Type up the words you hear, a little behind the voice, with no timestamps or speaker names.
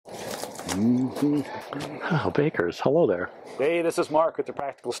Oh, bakers. Hello there. Hey, this is Mark with the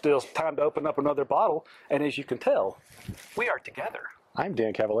Practical Stills. Time to open up another bottle, and as you can tell, we are together. I'm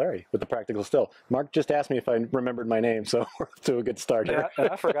Dan Cavallari with the Practical Still. Mark just asked me if I remembered my name, so we're off to a good start here. Yeah,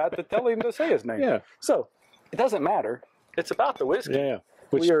 and I forgot to tell him to say his name. Yeah. So, it doesn't matter. It's about the whiskey. Yeah.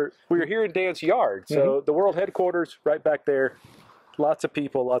 We are here in Dan's yard, so the world headquarters right back there. Lots of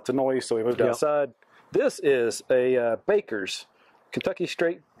people, lots of noise, so we moved outside. This is a Baker's Kentucky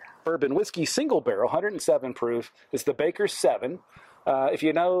Straight Bourbon Whiskey Single Barrel, 107 proof. It's the Baker's 7. If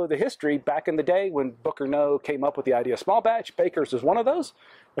you know the history, back in the day when Booker Noe came up with the idea of small batch, Baker's was one of those.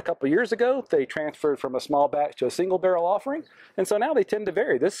 A couple of years ago, they transferred from a small batch to a single barrel offering, and so now they tend to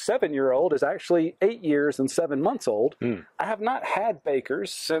vary. This 7-year-old is actually 8 years and 7 months old. I have not had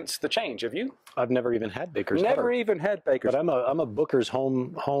Baker's since the change. Have you? I've never even had Baker's. Never even had Baker's. But I'm a Booker's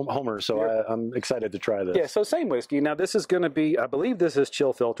homer, so I'm excited to try this. Yeah, so same whiskey. Now this is going to be, I believe this is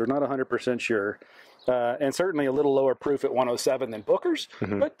chill filtered, not 100% sure. And certainly a little lower proof at 107 than Booker's,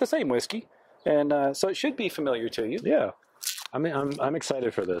 but the same whiskey. And so it should be familiar to you. Yeah. I mean, I'm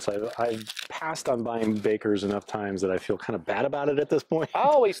excited for this. I've passed on buying Baker's enough times that I feel kind of bad about it at this point. I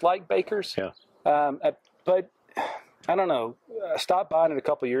always liked Baker's. Yeah. But I don't know. I stopped buying it a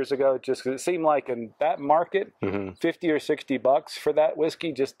couple years ago just because it seemed like in that market, 50 or 60 bucks for that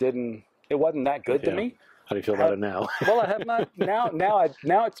whiskey just didn't, it wasn't that good to me. How do you feel about it now? Well, I have not, now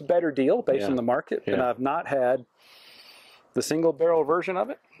it's a better deal based on the market, and I've not had the single barrel version of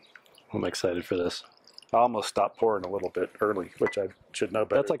it. I'm excited for this. I almost stopped pouring a little bit early, which I should know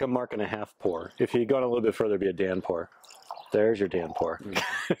better. That's like a 1.5 pour. If you'd gone a little bit further, it'd be a Dan pour. There's your Dan pour.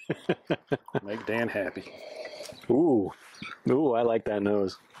 Make Dan happy. Ooh, I like that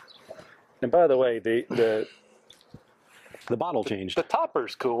nose. And by the way, the bottle changed. The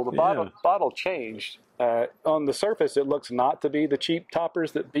topper's cool. The bottle changed. On the surface, it looks not to be the cheap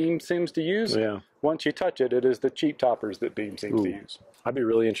toppers that Beam seems to use. Yeah. Once you touch it, it is the cheap toppers that Beam seems to use. I'd be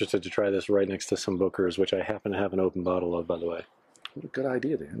really interested to try this right next to some Booker's, which I happen to have an open bottle of, by the way. What a good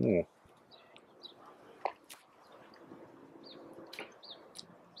idea, Dan.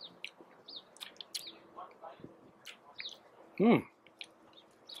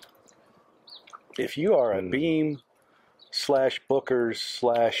 If you are a Beam / Booker's /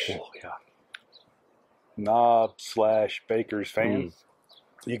 Knob / Baker's fan,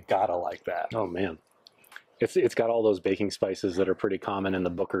 you gotta like that. Oh man, it's got all those baking spices that are pretty common in the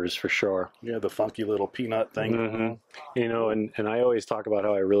Booker's for sure. Yeah, the funky little peanut thing. You know, and I always talk about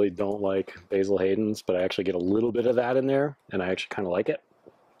how I really don't like Basil Hayden's, but I actually get a little bit of that in there, and I actually kind of like it.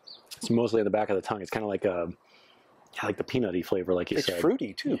 It's mostly in the back of the tongue. It's kind of like like the peanutty flavor, like you said. It's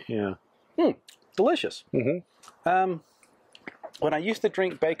fruity too. Yeah. Delicious. When I used to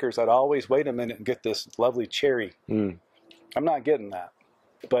drink Baker's, I'd always wait a minute and get this lovely cherry. I'm not getting that.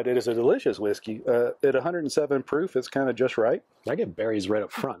 But it is a delicious whiskey. At 107 proof, it's kind of just right. I get berries right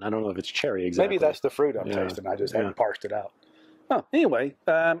up front. I don't know if it's cherry exactly. Maybe that's the fruit I'm tasting. I just haven't parsed it out. Oh, anyway,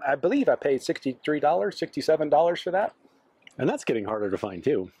 I believe I paid $63, $67 for that. And that's getting harder to find,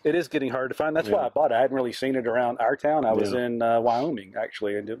 too. It is getting hard to find. That's why I bought it. I hadn't really seen it around our town. I was in Wyoming,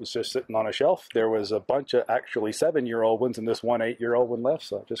 actually, and it was just sitting on a shelf. There was a bunch of actually 7-year-old ones and this one 8-year-old one left,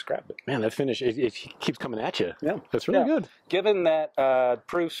 so I just grabbed it. Man, that finish, it keeps coming at you. Yeah. That's really good. Given that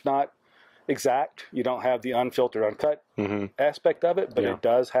proof's not exact, you don't have the unfiltered, uncut aspect of it, but it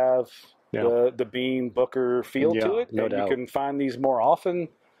does have the Beam Booker feel to it. No doubt. You can find these more often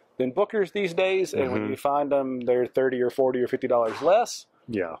than Booker's these days, and when you find them, they're $30 or $40 or $50 less.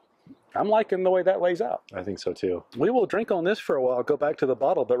 Yeah. I'm liking the way that lays out. I think so, too. We will drink on this for a while, go back to the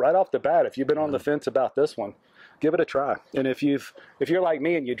bottle, but right off the bat, if you've been on the fence about this one, give it a try. And if you're like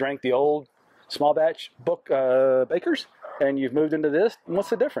me and you drank the old small batch Baker's, and you've moved into this, what's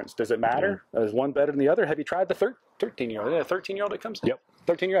the difference? Does it matter? Is one better than the other? Have you tried the 13-year-old? Yeah, 13-year-old that comes in? Yep.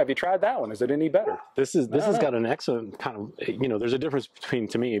 13-year-old. Have you tried that one? Is it any better? This has got an excellent kind of, there's a difference between,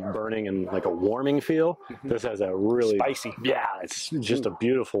 to me, burning and like a warming feel. This has a really spicy. Yeah, it's just a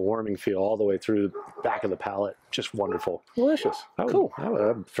beautiful warming feel all the way through the back of the palate. Just wonderful. Delicious. Cool.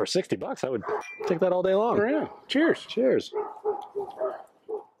 For $60, I would take that all day long. Yeah. Cheers. Cheers.